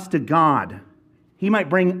bring us to God. He might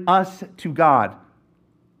bring us to God,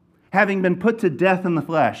 having been put to death in the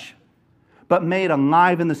flesh, but made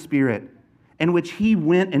alive in the Spirit, in which he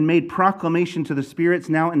went and made proclamation to the spirits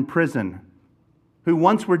now in prison, who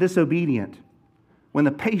once were disobedient, when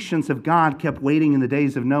the patience of God kept waiting in the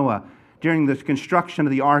days of Noah, during the construction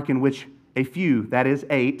of the ark, in which a few, that is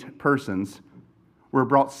 8 persons, were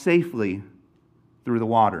brought safely through the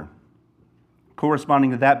water.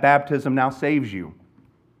 Corresponding to that, baptism now saves you.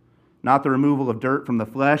 Not the removal of dirt from the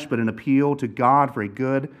flesh, but an appeal to God for a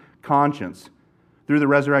good conscience through the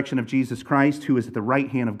resurrection of Jesus Christ, who is at the right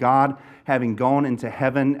hand of God, having gone into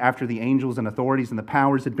heaven after the angels and authorities and the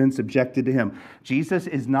powers had been subjected to him. Jesus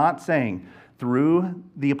is not saying, through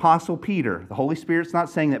the Apostle Peter, the Holy Spirit's not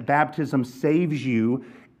saying that baptism saves you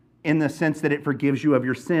in the sense that it forgives you of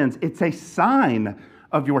your sins. It's a sign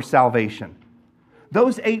of your salvation.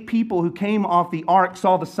 Those 8 people who came off the ark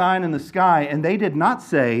saw the sign in the sky, and they did not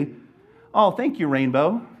say, oh, thank you,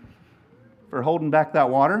 Rainbow, for holding back that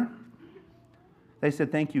water. They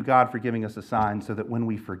said, thank you, God, for giving us a sign so that when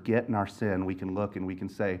we forget in our sin, we can look and we can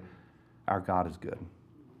say, our God is good.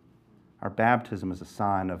 Our baptism is a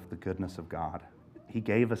sign of the goodness of God. He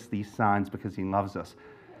gave us these signs because he loves us.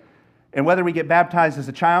 And whether we get baptized as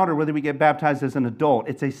a child or whether we get baptized as an adult,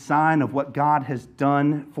 it's a sign of what God has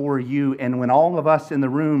done for you. And when all of us in the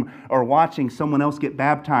room are watching someone else get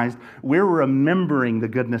baptized, we're remembering the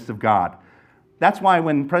goodness of God. That's why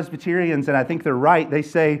when Presbyterians, and I think they're right, they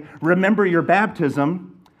say, remember your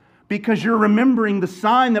baptism, because you're remembering the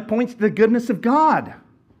sign that points to the goodness of God.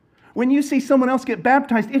 When you see someone else get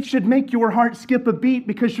baptized, it should make your heart skip a beat,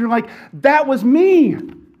 because you're like, that was me.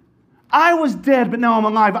 I was dead, but now I'm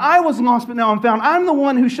alive. I was lost, but now I'm found. I'm the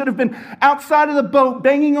one who should have been outside of the boat,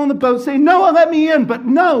 banging on the boat, saying, Noah, let me in. But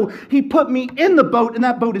no, he put me in the boat, and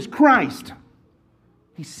that boat is Christ.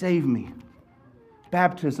 He saved me.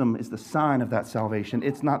 Baptism is the sign of that salvation.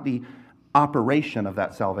 It's not the operation of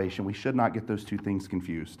that salvation. We should not get those two things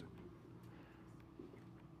confused.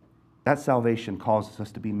 That salvation causes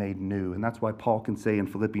us to be made new, and that's why Paul can say in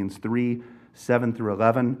Philippians 3, 7 through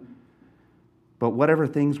 11, but whatever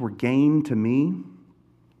things were gained to me,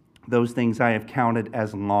 those things I have counted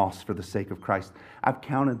as loss for the sake of Christ. I've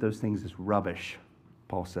counted those things as rubbish,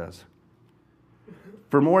 Paul says.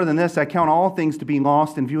 For more than this, I count all things to be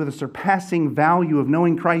lost in view of the surpassing value of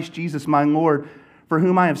knowing Christ Jesus my Lord, for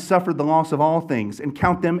whom I have suffered the loss of all things, and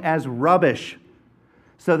count them as rubbish,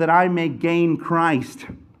 so that I may gain Christ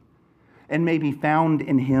and may be found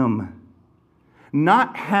in Him,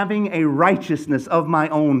 not having a righteousness of my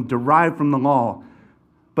own derived from the law,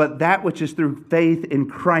 but that which is through faith in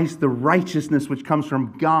Christ, the righteousness which comes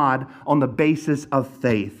from God on the basis of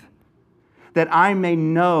faith, that I may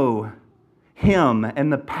know Him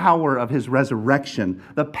and the power of His resurrection.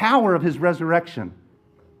 The power of His resurrection.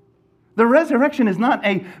 The resurrection is not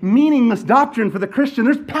a meaningless doctrine for the Christian.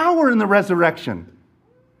 There's power in the resurrection.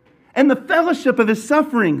 And the fellowship of His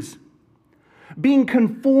sufferings, being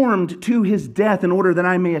conformed to His death in order that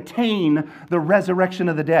I may attain the resurrection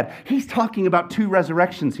of the dead. He's talking about two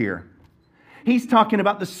resurrections here. He's talking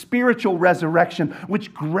about the spiritual resurrection,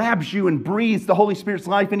 which grabs you and breathes the Holy Spirit's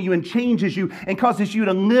life into you and changes you and causes you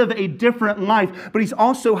to live a different life. But he's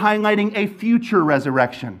also highlighting a future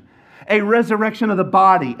resurrection, a resurrection of the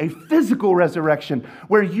body, a physical resurrection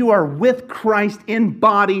where you are with Christ in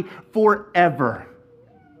body forever.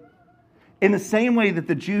 In the same way that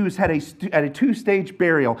the Jews had a two-stage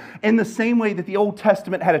burial, in the same way that the Old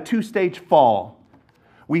Testament had a two-stage fall,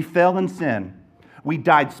 we fell in sin. We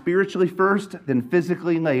died spiritually first, then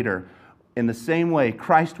physically later. In the same way,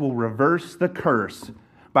 Christ will reverse the curse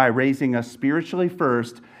by raising us spiritually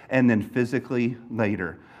first and then physically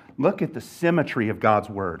later. Look at the symmetry of God's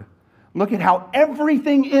Word. Look at how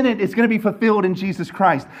everything in it is going to be fulfilled in Jesus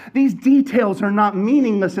Christ. These details are not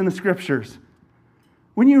meaningless in the Scriptures.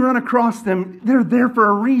 When you run across them, they're there for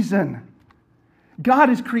a reason. God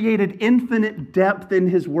has created infinite depth in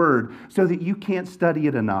His Word so that you can't study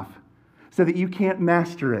it enough, so that you can't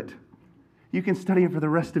master it. You can study it for the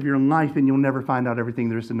rest of your life and you'll never find out everything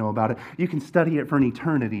there is to know about it. You can study it for an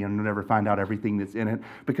eternity and you'll never find out everything that's in it,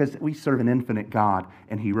 because we serve an infinite God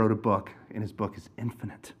and He wrote a book and His book is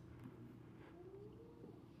infinite.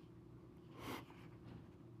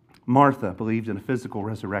 Martha believed in a physical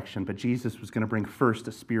resurrection, but Jesus was going to bring first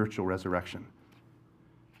a spiritual resurrection.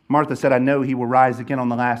 Martha said, I know He will rise again on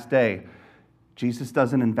the last day. Jesus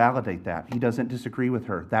doesn't invalidate that. He doesn't disagree with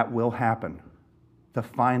her. That will happen. The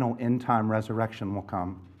final end-time resurrection will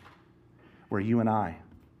come, where you and I,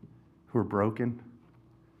 who are broken,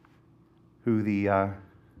 who the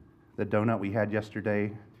donut we had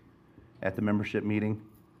yesterday at the membership meeting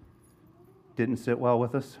didn't sit well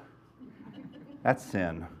with us. That's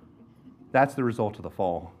sin. That's the result of the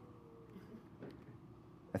fall.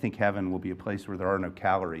 I think heaven will be a place where there are no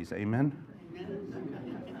calories. Amen?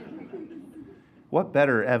 What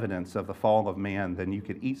better evidence of the fall of man than you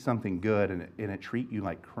could eat something good and it treat you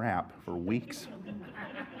like crap for weeks?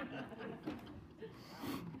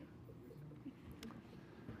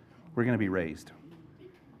 We're going to be raised.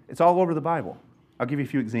 It's all over the Bible. I'll give you a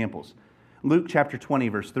few examples. Luke chapter 20,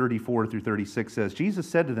 verse 34 through 36 says, Jesus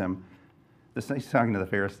said to them, he's talking to the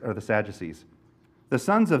Pharisees or the Sadducees, the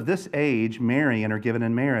sons of this age marry and are given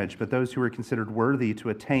in marriage, but those who are considered worthy to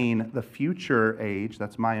attain the future age,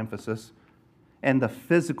 that's my emphasis, and the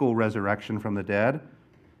physical resurrection from the dead,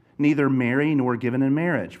 neither marry nor given in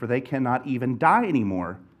marriage, for they cannot even die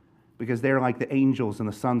anymore, because they are like the angels and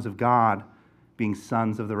the sons of God, being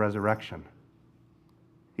sons of the resurrection.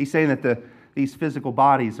 He's saying that these physical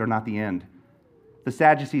bodies are not the end. The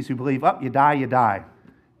Sadducees who believe, you die, you die.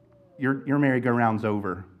 Your merry-go-round's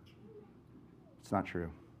over. It's not true.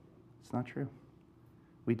 It's not true.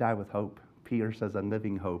 We die with hope. Peter says a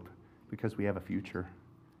living hope, because we have a future,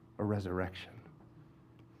 a resurrection.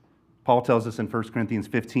 Paul tells us in 1 Corinthians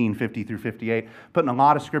 15, 50 through 58, putting a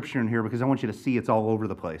lot of scripture in here because I want you to see it's all over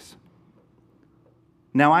the place.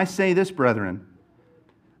 Now I say this, brethren,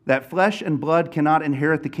 that flesh and blood cannot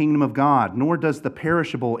inherit the kingdom of God, nor does the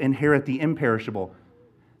perishable inherit the imperishable.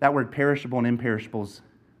 That word perishable and imperishable is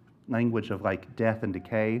language of like death and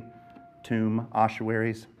decay, tomb,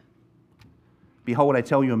 ossuaries. Behold, I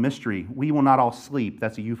tell you a mystery. We will not all sleep.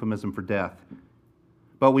 That's a euphemism for death.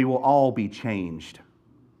 But we will all be changed.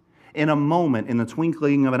 In a moment, in the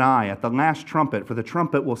twinkling of an eye, at the last trumpet, for the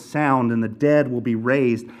trumpet will sound and the dead will be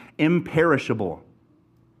raised imperishable.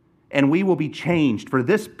 And we will be changed. For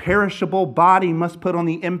this perishable body must put on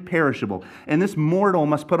the imperishable, and this mortal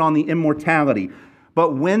must put on the immortality.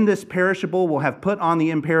 But when this perishable will have put on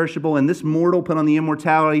the imperishable, and this mortal put on the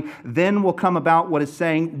immortality, then will come about what is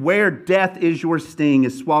saying, where death is your sting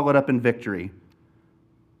is swallowed up in victory.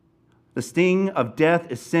 The sting of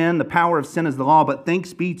death is sin. The power of sin is the law. But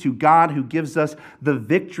thanks be to God who gives us the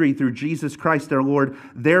victory through Jesus Christ our Lord.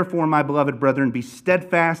 Therefore, my beloved brethren, be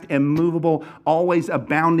steadfast and immovable, always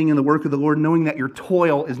abounding in the work of the Lord, knowing that your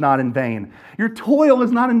toil is not in vain. Your toil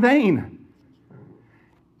is not in vain.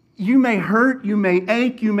 You may hurt, you may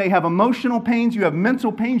ache, you may have emotional pains, you have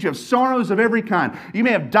mental pains, you have sorrows of every kind. You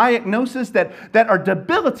may have diagnoses that are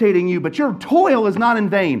debilitating you, but your toil is not in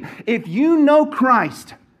vain. If you know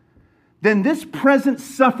Christ, then this present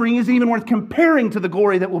suffering isn't even worth comparing to the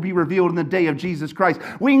glory that will be revealed in the day of Jesus Christ.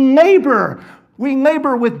 We labor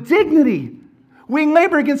with dignity. We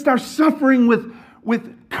labor against our suffering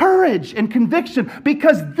with courage and conviction,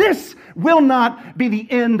 because this will not be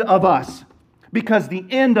the end of us. Because the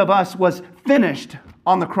end of us was finished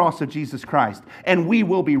on the cross of Jesus Christ, and we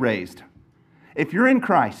will be raised. If you're in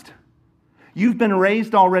Christ, you've been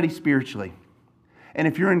raised already spiritually. And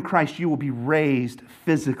if you're in Christ, you will be raised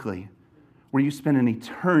physically, where you spend an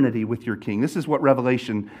eternity with your King. This is what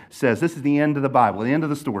Revelation says. This is the end of the Bible, the end of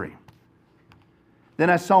the story. Then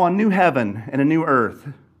I saw a new heaven and a new earth.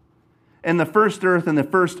 And the first earth and the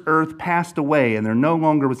first earth passed away, and there no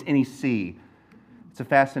longer was any sea. It's a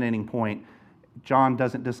fascinating point. John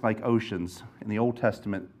doesn't dislike oceans. In the Old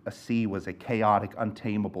Testament, a sea was a chaotic,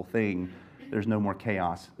 untamable thing. There's no more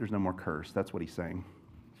chaos. There's no more curse. That's what he's saying.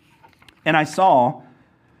 And I saw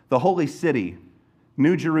the holy city,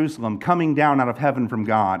 New Jerusalem, coming down out of heaven from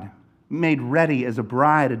God, made ready as a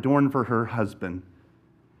bride adorned for her husband.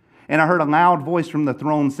 And I heard a loud voice from the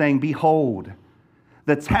throne saying, "Behold,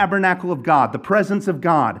 the tabernacle of God, the presence of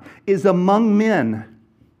God, is among men.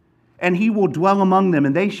 And he will dwell among them,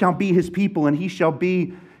 and they shall be his people, and he shall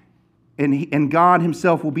be, and God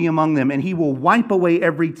himself will be among them, and he will wipe away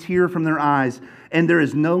every tear from their eyes, and there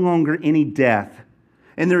is no longer any death,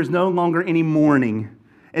 and there is no longer any mourning,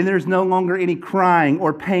 and there is no longer any crying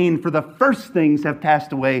or pain, for the first things have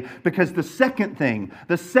passed away, because the second thing,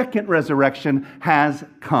 the second resurrection has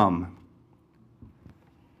come."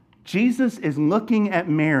 Jesus is looking at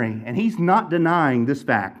Mary, and he's not denying this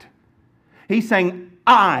fact. He's saying,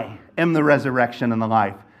 "I am the resurrection and the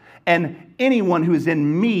life, and anyone who is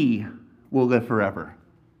in me will live forever."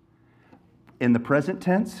 In the present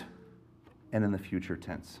tense and in the future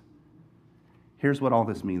tense. Here's what all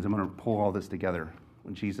this means. I'm going to pull all this together.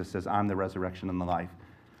 When Jesus says, "I'm the resurrection and the life,"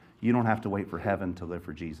 you don't have to wait for heaven to live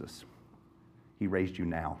for Jesus. He raised you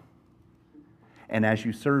now. And as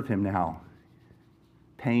you serve him now,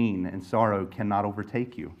 pain and sorrow cannot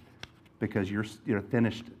overtake you, because you're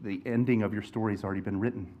finished. The ending of your story has already been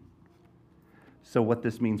written. So what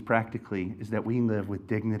this means practically is that we live with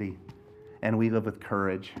dignity, and we live with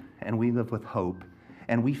courage, and we live with hope,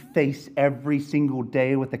 and we face every single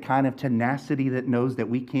day with the kind of tenacity that knows that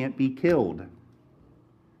we can't be killed.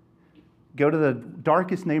 Go to the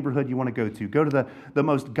darkest neighborhood you want to go to. Go to the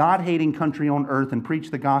most God-hating country on earth and preach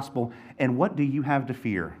the gospel, and what do you have to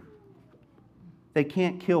fear? They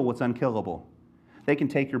can't kill what's unkillable. They can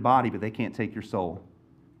take your body, but they can't take your soul.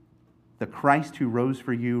 The Christ who rose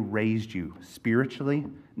for you raised you spiritually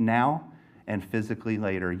now and physically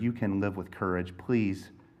later. You can live with courage.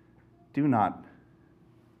 Please do not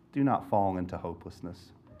fall into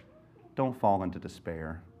hopelessness. Don't fall into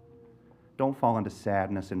despair. Don't fall into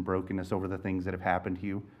sadness and brokenness over the things that have happened to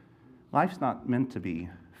you. Life's not meant to be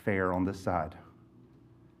fair on this side.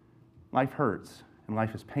 Life hurts and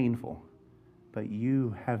life is painful, but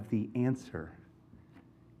you have the answer.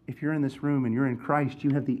 If you're in this room and you're in Christ, you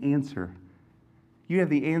have the answer. You have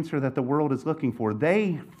the answer that the world is looking for.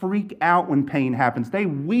 They freak out when pain happens. They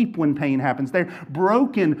weep when pain happens. They're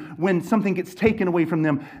broken when something gets taken away from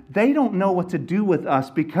them. They don't know what to do with us,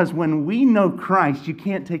 because when we know Christ, you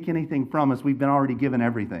can't take anything from us. We've been already given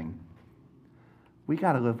everything. We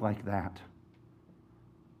got to live like that.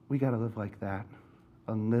 We got to live like that.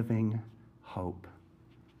 A living hope.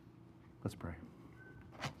 Let's pray.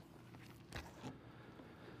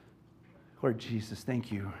 Lord Jesus,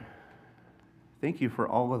 thank you. Thank you for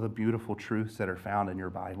all of the beautiful truths that are found in your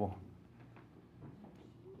Bible.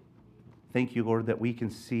 Thank you, Lord, that we can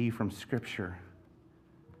see from Scripture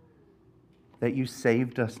that you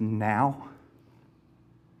saved us now.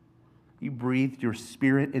 You breathed your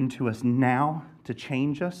Spirit into us now to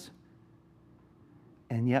change us.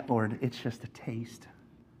 And yet, Lord, it's just a taste.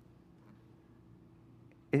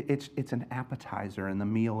 It's an appetizer, and the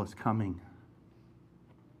meal is coming.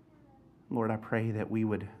 Lord, I pray that we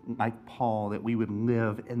would, like Paul, that we would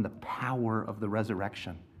live in the power of the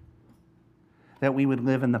resurrection. That we would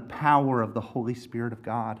live in the power of the Holy Spirit of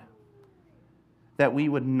God. That we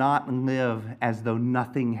would not live as though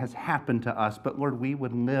nothing has happened to us, but Lord, we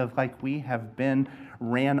would live like we have been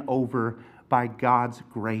ran over by God's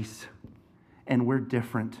grace. and we're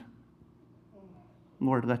different.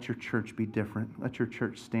 Lord, let your church be different. Let your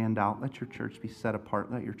church stand out. Let your church be set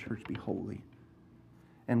apart. Let your church be holy.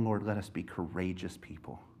 And Lord, let us be courageous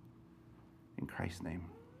people. In Christ's name,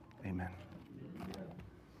 amen.